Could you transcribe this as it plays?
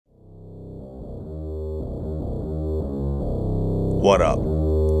What up?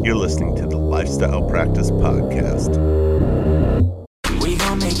 You're listening to the Lifestyle Practice Podcast. We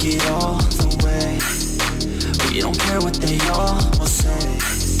gon' make it all the way. We don't care what they all will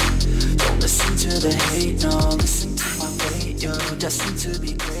say. Don't listen to the hate, no. Listen to my weight, yo. Destined to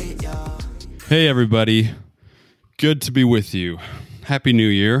be great, yo. Hey everybody, good to be with you. Happy New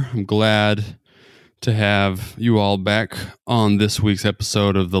Year. I'm glad to have you all back on this week's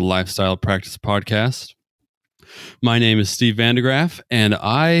episode of the Lifestyle Practice Podcast. My name is Steve Vandegraff, and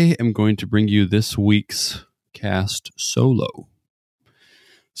I am going to bring you this week's cast solo.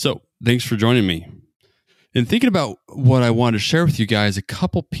 So, thanks for joining me. In thinking about what I wanted to share with you guys, a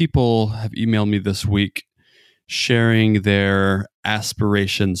couple people have emailed me this week sharing their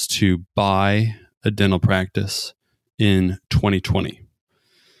aspirations to buy a dental practice in 2020.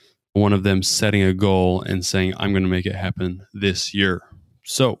 One of them setting a goal and saying, I'm going to make it happen this year.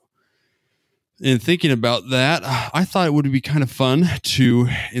 So, in thinking about that, I thought it would be kind of fun to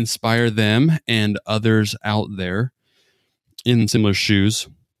inspire them and others out there in similar shoes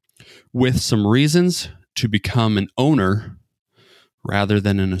with some reasons to become an owner rather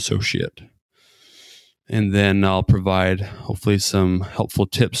than an associate. And then I'll provide hopefully some helpful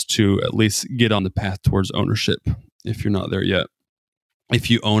tips to at least get on the path towards ownership if you're not there yet.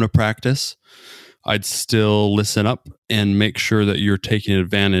 If you own a practice, I'd still listen up and make sure that you're taking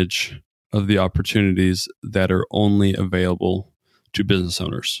advantage of the opportunities that are only available to business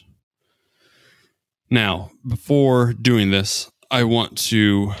owners. Now, before doing this, I want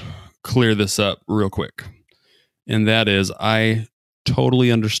to clear this up real quick. And that is, I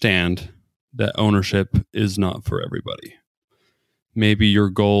totally understand that ownership is not for everybody. Maybe your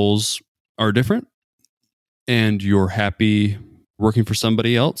goals are different and you're happy working for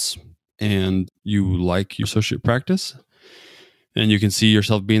somebody else and you like your associate practice and you can see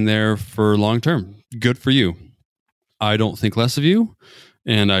yourself being there for long term. Good for you. I don't think less of you,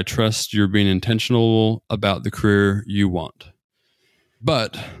 and I trust you're being intentional about the career you want.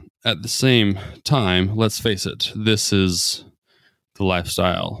 But at the same time, let's face it, this is the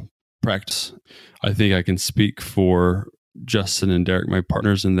lifestyle practice. I think I can speak for Justin and Derek, my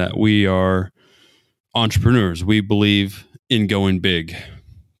partners, in that we are entrepreneurs. We believe in going big,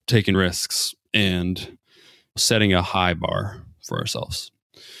 taking risks, and setting a high bar for ourselves.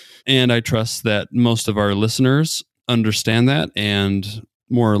 And I trust that most of our listeners understand that and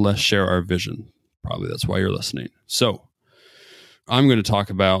more or less share our vision. Probably that's why you're listening. So I'm going to talk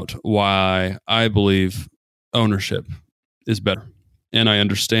about why I believe ownership is better. And I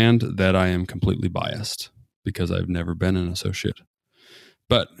understand that I am completely biased because I've never been an associate.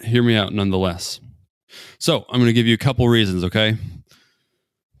 But hear me out nonetheless. So I'm going to give you a couple reasons, okay?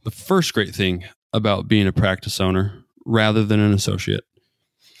 The first great thing about being a practice owner rather than an associate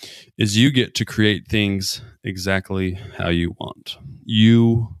is you get to create things exactly how you want.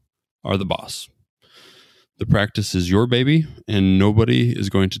 You are the boss. The practice is your baby, and nobody is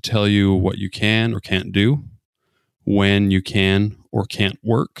going to tell you what you can or can't do, when you can or can't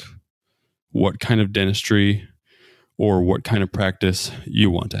work, what kind of dentistry or what kind of practice you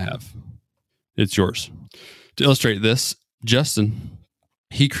want to have. It's yours. To illustrate this, Justin,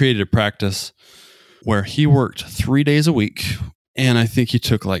 he created a practice where he worked 3 days a week, and I think he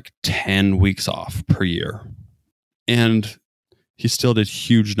took like 10 weeks off per year. And he still did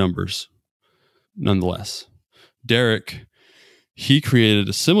huge numbers nonetheless. Derek, he created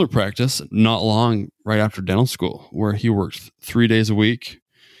a similar practice not long right after dental school, where he worked 3 days a week.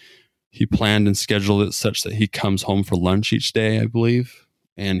 He planned and scheduled it such that he comes home for lunch each day, I believe,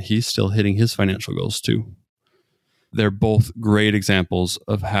 and he's still hitting his financial goals too. They're both great examples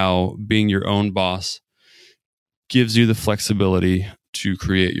of how being your own boss gives you the flexibility to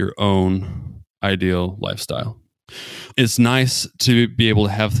create your own ideal lifestyle. It's nice to be able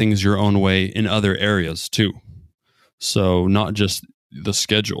to have things your own way in other areas too. So not just the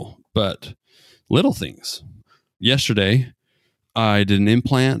schedule, but little things. Yesterday, I did an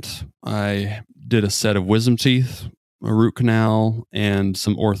implant. I did a set of wisdom teeth, a root canal, and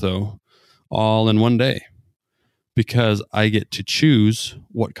some ortho all in one day because I get to choose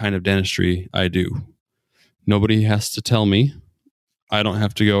what kind of dentistry I do. Nobody has to tell me. I don't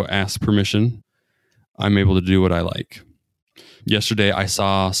have to go ask permission. I'm able to do what I like. Yesterday, I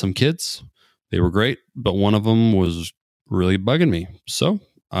saw some kids. They were great, but one of them was really bugging me. So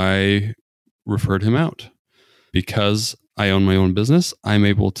I referred him out. Because I own my own business, I'm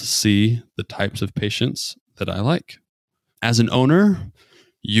able to see the types of patients that I like. As an owner,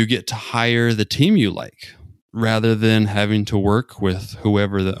 you get to hire the team you like rather than having to work with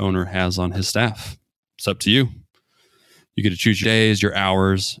whoever the owner has on his staff. It's up to you. You get to choose your days, your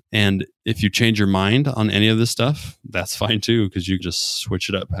hours. And if you change your mind on any of this stuff, that's fine too, because you just switch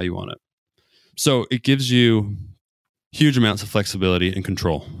it up how you want it. So it gives you huge amounts of flexibility and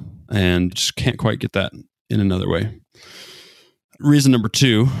control, and just can't quite get that in another way. Reason number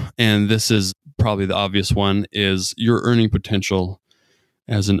 2, and this is probably the obvious one, is your earning potential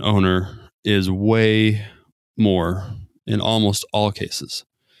as an owner is way more in almost all cases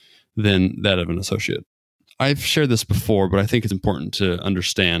than that of an associate. I've shared this before, but I think it's important to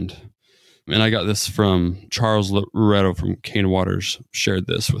understand. And I got this from Charles Loretto from Kane Waters, shared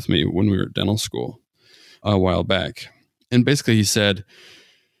this with me when we were at dental school a while back. And basically he said,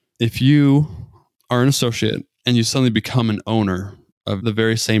 if you are an associate and you suddenly become an owner of the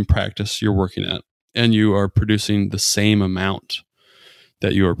very same practice you're working at, and you are producing the same amount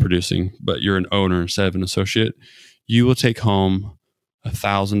that you are producing, but you're an owner instead of an associate, you will take home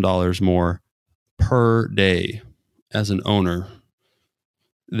 $1,000 more per day as an owner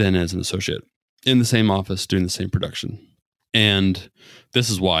than as an associate in the same office doing the same production. And this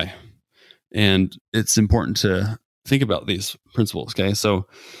is why. And it's important to think about these principles. Okay. So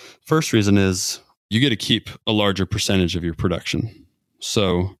first reason is you get to keep a larger percentage of your production.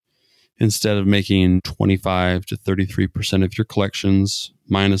 So instead of making 25 to 33% of your collections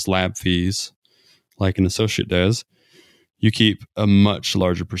minus lab fees, like an associate does, you keep a much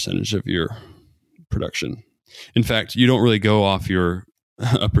larger percentage of your production. In fact, you don't really go off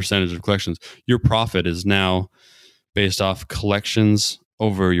a percentage of collections. Your profit is now based off collections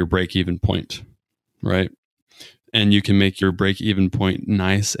over your break-even point, right? And you can make your break-even point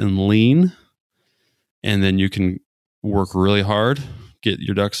nice and lean, and then you can work really hard, get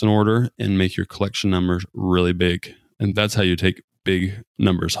your ducks in order, and make your collection numbers really big. And that's how you take big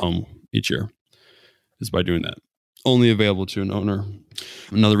numbers home each year, is by doing that. Only available to an owner.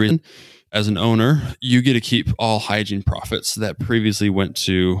 Another reason, as an owner, you get to keep all hygiene profits that previously went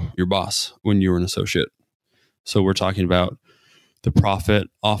to your boss when you were an associate. So we're talking about the profit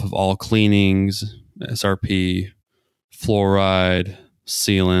off of all cleanings, SRP, fluoride,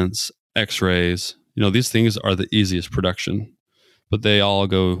 sealants, x-rays. These things are the easiest production, but they all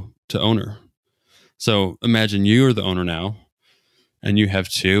go to owner. So imagine you are the owner now, and you have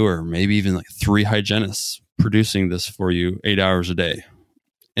 2 or maybe even like 3 hygienists producing this for you 8 hours a day.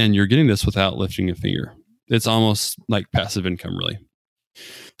 And you're getting this without lifting a finger. It's almost like passive income, really.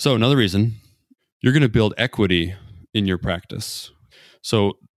 So another reason, you're going to build equity in your practice.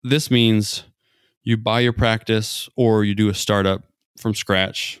 So this means you buy your practice or you do a startup from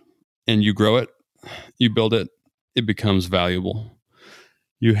scratch and you grow it, you build it, it becomes valuable.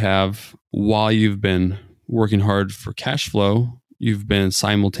 You have, while you've been working hard for cash flow, you've been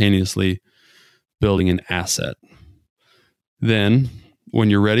simultaneously building an asset. Then when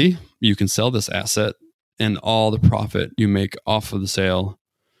you're ready, you can sell this asset and all the profit you make off of the sale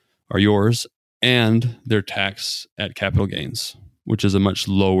are yours, and they're taxed at capital gains, which is a much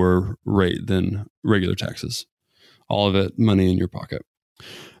lower rate than regular taxes. All of it money in your pocket.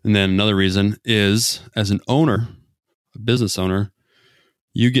 And then another reason is, as an owner, a business owner,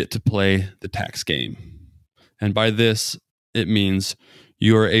 you get to play the tax game. And by this, it means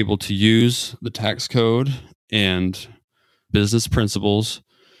you are able to use the tax code and business principles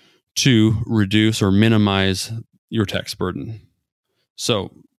to reduce or minimize your tax burden.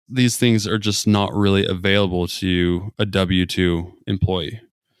 So these things are just not really available to a W-2 employee.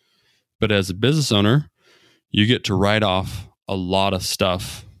 But as a business owner, you get to write off a lot of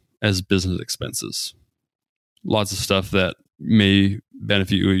stuff as business expenses. Lots of stuff that may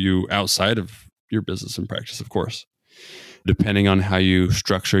benefit you outside of your business and practice, of course. Depending on how you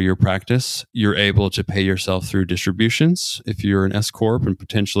structure your practice, you're able to pay yourself through distributions if you're an S-Corp, and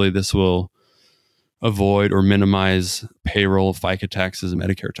potentially this will avoid or minimize payroll, FICA taxes, and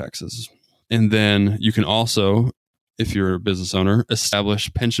Medicare taxes. And then you can also, if you're a business owner,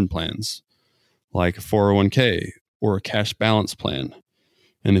 establish pension plans like a 401k or a cash balance plan.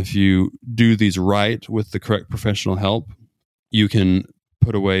 And if you do these right with the correct professional help, you can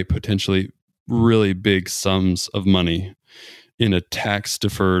put away potentially really big sums of money in a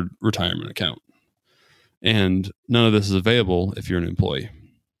tax-deferred retirement account. And none of this is available if you're an employee.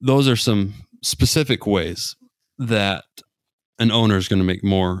 Those are some specific ways that an owner is going to make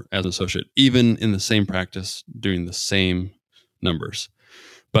more as an associate, even in the same practice, doing the same numbers.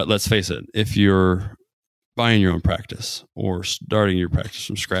 But let's face it, if you're buying your own practice or starting your practice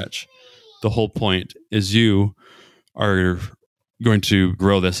from scratch, the whole point is you are going to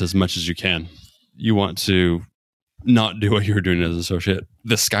grow this as much as you can. You want to not do what you're doing as an associate.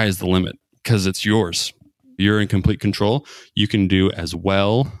 The sky is the limit because it's yours. You're in complete control. You can do as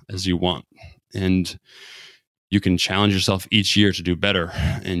well as you want. And You can challenge yourself each year to do better,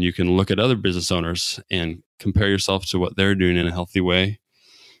 and you can look at other business owners and compare yourself to what they're doing in a healthy way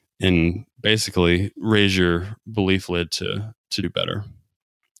and basically raise your belief lid to do better.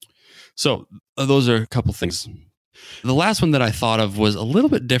 So those are a couple things. The last one that I thought of was a little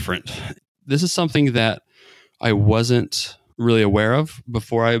bit different. This is something that I wasn't really aware of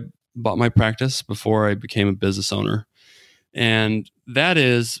before I bought my practice, before I became a business owner. And that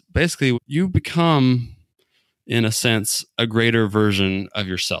is basically you become, in a sense, a greater version of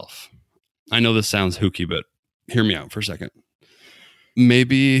yourself. I know this sounds hooky, but hear me out for a second.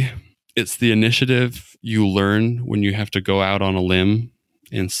 Maybe it's the initiative you learn when you have to go out on a limb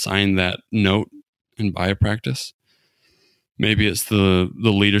and sign that note and buy a practice. Maybe it's the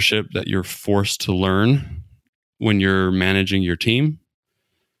leadership that you're forced to learn when you're managing your team.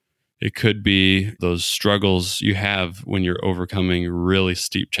 It could be those struggles you have when you're overcoming really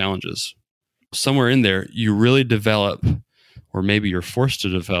steep challenges. Somewhere in there, you really develop, or maybe you're forced to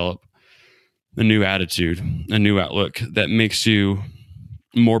develop, a new attitude, a new outlook that makes you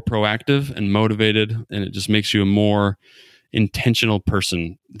more proactive and motivated, and it just makes you a more intentional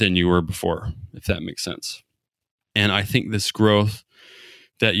person than you were before, if that makes sense. And I think this growth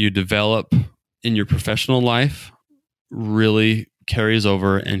that you develop in your professional life really carries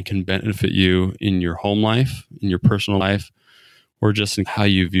over and can benefit you in your home life, in your personal life, or just in how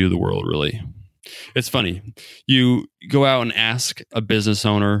you view the world, really. It's funny. You go out and ask a business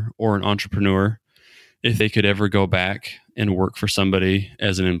owner or an entrepreneur if they could ever go back and work for somebody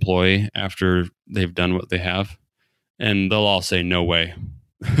as an employee after they've done what they have, and they'll all say, no way.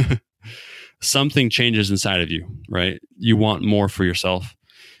 Something changes inside of you, right? You want more for yourself,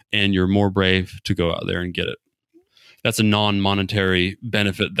 and you're more brave to go out there and get it. That's a non-monetary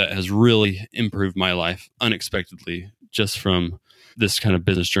benefit that has really improved my life unexpectedly just from this kind of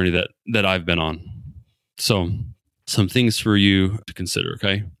business journey that I've been on. So some things for you to consider,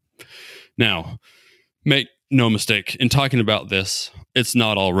 okay? Now, make no mistake, in talking about this, it's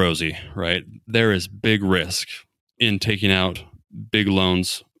not all rosy, right? There is big risk in taking out big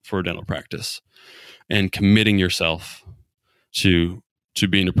loans for a dental practice and committing yourself to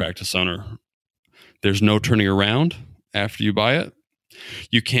being a practice owner. There's no turning around after you buy it.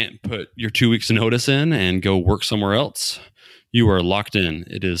 You can't put your 2 weeks notice in and go work somewhere else. You are locked in.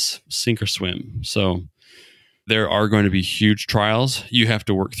 It is sink or swim. So there are going to be huge trials. You have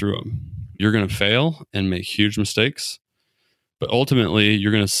to work through them. You're going to fail and make huge mistakes, but ultimately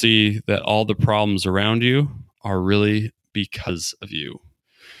you're going to see that all the problems around you are really because of you.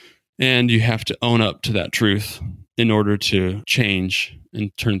 And you have to own up to that truth in order to change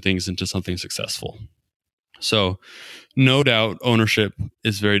and turn things into something successful. So no doubt ownership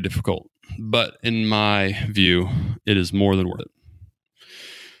is very difficult, but in my view, it is more than worth it.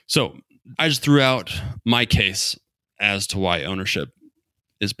 So I just threw out my case as to why ownership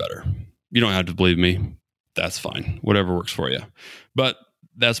is better. You don't have to believe me. That's fine. Whatever works for you. But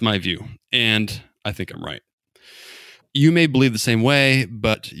that's my view. And I think I'm right. You may believe the same way,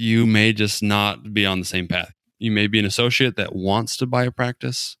 but you may just not be on the same path. You may be an associate that wants to buy a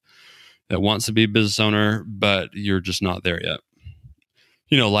practice, that wants to be a business owner, but you're just not there yet.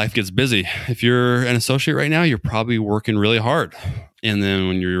 You know, life gets busy. If you're an associate right now, you're probably working really hard. And then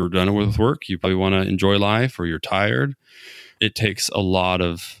when you're done with work, you probably want to enjoy life, or you're tired. It takes a lot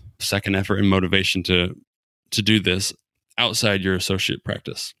of second effort and motivation to do this outside your associate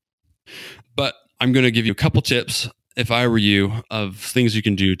practice. But I'm going to give you a couple tips, if I were you, of things you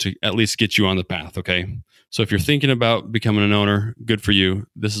can do to at least get you on the path, okay? So if you're thinking about becoming an owner, good for you.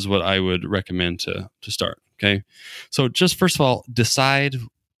 This is what I would recommend to start, okay? So just first of all, decide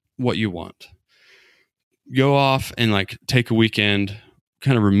what you want. Go off and take a weekend,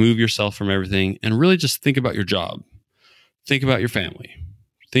 kind of remove yourself from everything, and really just think about your job. Think about your family.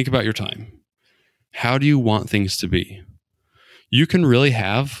 Think about your time. How do you want things to be? You can really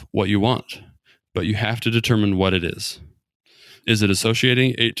have what you want, but you have to determine what it is. Is it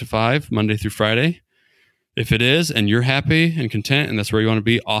associating 8 to 5, Monday through Friday? If it is, and you're happy and content, and that's where you want to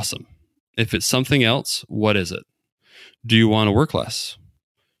be, awesome. If it's something else, what is it? Do you want to work less?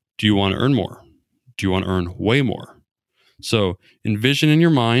 Do you want to earn more? Do you want to earn way more? So envision in your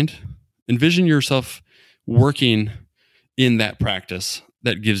mind, envision yourself working in that practice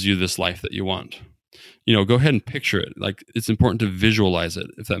that gives you this life that you want. You know, go ahead and picture it. It's important to visualize it,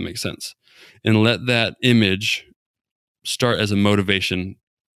 if that makes sense. And let that image start as a motivation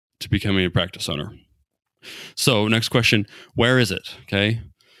to becoming a practice owner. So next question, where is it? Okay.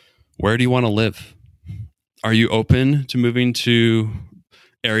 Where do you want to live? Are you open to moving to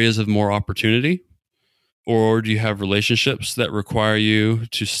areas of more opportunity? Or do you have relationships that require you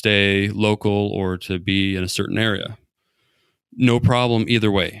to stay local or to be in a certain area? No problem either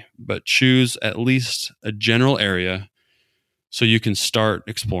way, but choose at least a general area so you can start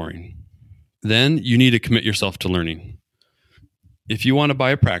exploring. Then you need to commit yourself to learning. If you want to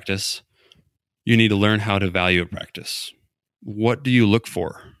buy a practice, you need to learn how to value a practice. What do you look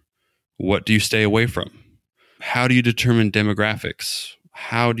for? What do you stay away from? How do you determine demographics?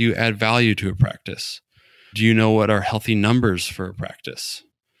 How do you add value to a practice? Do you know what are healthy numbers for a practice?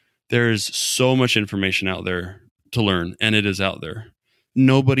 There is so much information out there to learn, and it is out there.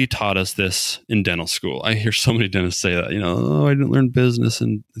 Nobody taught us this in dental school. I hear so many dentists say that, I didn't learn business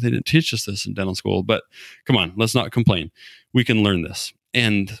and they didn't teach us this in dental school. But come on, let's not complain. We can learn this.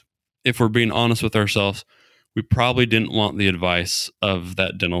 And if we're being honest with ourselves, we probably didn't want the advice of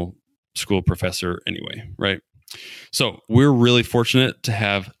that dental school professor anyway, right? So we're really fortunate to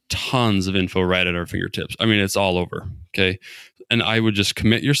have tons of info right at our fingertips. I mean, it's all over, okay? And I would just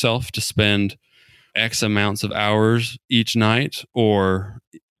commit yourself to spend X amounts of hours each night or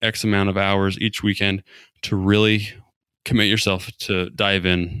X amount of hours each weekend to really commit yourself to dive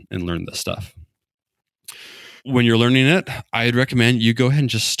in and learn this stuff. When you're learning it, I'd recommend you go ahead and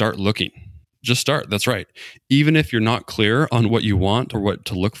just start looking. Just start. That's right. Even if you're not clear on what you want or what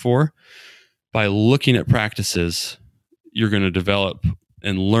to look for, by looking at practices, you're going to develop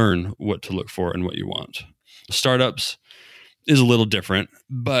and learn what to look for and what you want. Startups is a little different,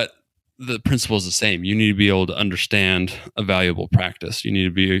 but the principle is the same. You need to be able to understand a valuable practice. You need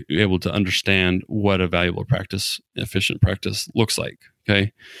to be able to understand what a valuable practice, efficient practice looks like.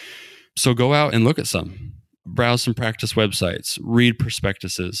 Okay. So go out and look at some, browse some practice websites, read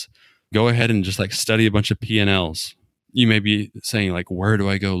prospectuses, go ahead and just study a bunch of P&Ls. You may be saying where do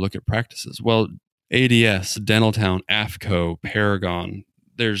I go look at practices? Well, ADS, Dentaltown, AFCO, Paragon,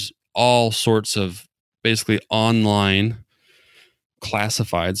 there's all sorts of basically online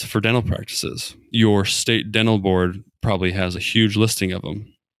classifieds for dental practices. Your state dental board probably has a huge listing of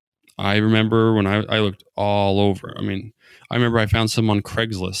them. I remember when I looked all over. I mean, I remember I found some on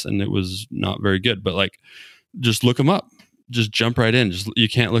Craigslist and it was not very good, but just look them up. Just jump right in. You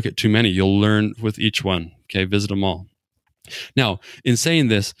can't look at too many. You'll learn with each one. Okay, visit them all. Now, in saying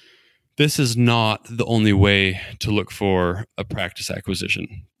this, this is not the only way to look for a practice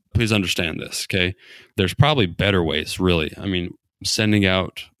acquisition. Please understand this, okay? There's probably better ways, really. I mean, sending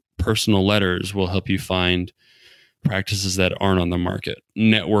out personal letters will help you find practices that aren't on the market.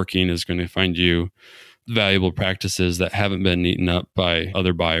 Networking is going to find you valuable practices that haven't been eaten up by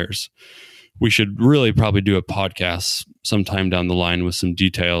other buyers. We should really probably do a podcast sometime down the line with some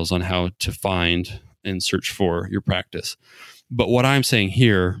details on how to find and search for your practice. But what I'm saying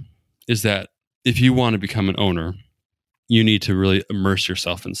here is that if you want to become an owner, you need to really immerse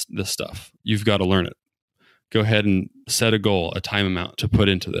yourself in this stuff. You've got to learn it. Go ahead and set a goal, a time amount to put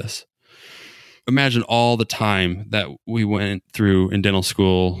into this. Imagine all the time that we went through in dental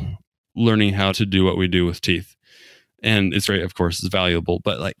school learning how to do what we do with teeth. And it's great, of course, it's valuable,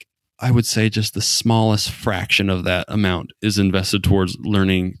 but I would say just the smallest fraction of that amount is invested towards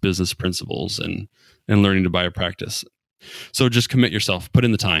learning business principles and learning to buy a practice. So just commit yourself, put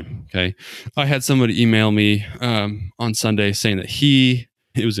in the time. Okay. I had somebody email me on Sunday saying that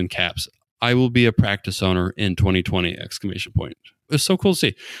it was in caps, I will be a practice owner in 2020, exclamation point. It was so cool to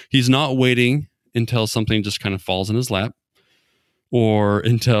see. He's not waiting until something just kind of falls in his lap or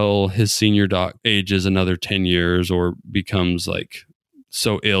until his senior doc ages another 10 years or becomes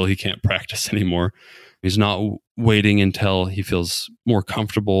so ill he can't practice anymore. He's not waiting until he feels more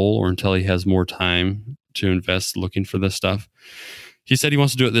comfortable or until he has more time to invest looking for this stuff. He said he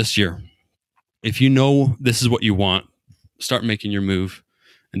wants to do it this year. If you know this is what you want, start making your move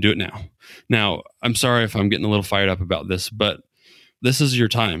and do it now. Now, I'm sorry if I'm getting a little fired up about this, but this is your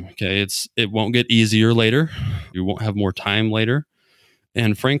time. Okay. It won't get easier later. You won't have more time later.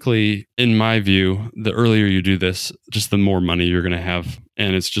 And frankly, in my view, the earlier you do this, just the more money you're going to have.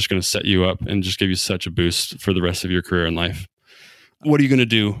 And it's just going to set you up and just give you such a boost for the rest of your career in life. What are you going to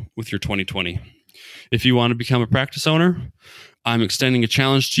do with your 2020? If you want to become a practice owner, I'm extending a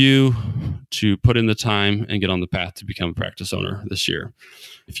challenge to you to put in the time and get on the path to become a practice owner this year.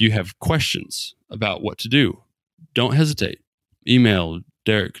 If you have questions about what to do, don't hesitate. Email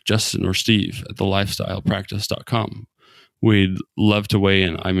Derek, Justin, or Steve at thelifestylepractice.com. We'd love to weigh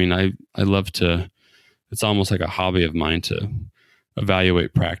in. I mean, I love to, it's almost like a hobby of mine to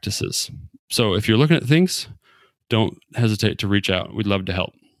evaluate practices. So if you're looking at things, don't hesitate to reach out. We'd love to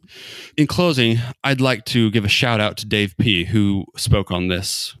help. In closing, I'd like to give a shout out to Dave P., who spoke on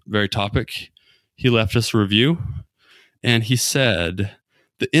this very topic. He left us a review and he said,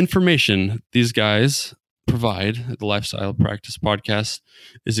 the information these guys provide, the Lifestyle Practice Podcast,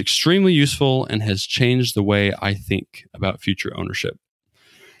 is extremely useful and has changed the way I think about future ownership.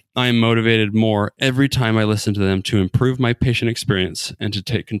 I am motivated more every time I listen to them to improve my patient experience and to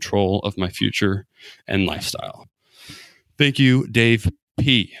take control of my future and lifestyle. Thank you, Dave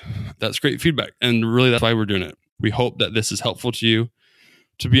P. That's great feedback. And really, that's why we're doing it. We hope that this is helpful to you.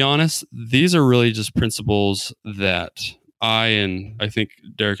 To be honest, these are really just principles that I think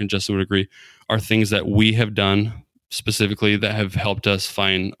Derek and Justin would agree, are things that we have done specifically that have helped us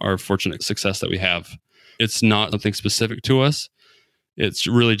find our fortunate success that we have. It's not something specific to us. It's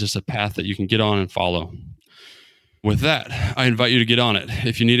really just a path that you can get on and follow. With that, I invite you to get on it.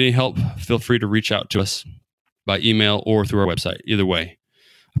 If you need any help, feel free to reach out to us by email or through our website. Either way,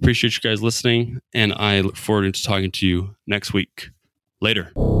 I appreciate you guys listening, and I look forward to talking to you next week.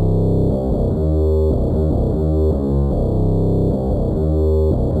 Later.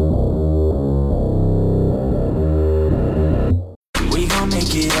 We gon'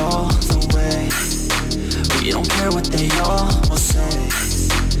 make it all the way. We don't care what they all will say.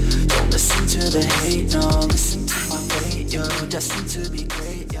 Don't listen to the hate, no. Listen to my fate, yo. Destined to be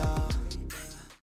great, yo.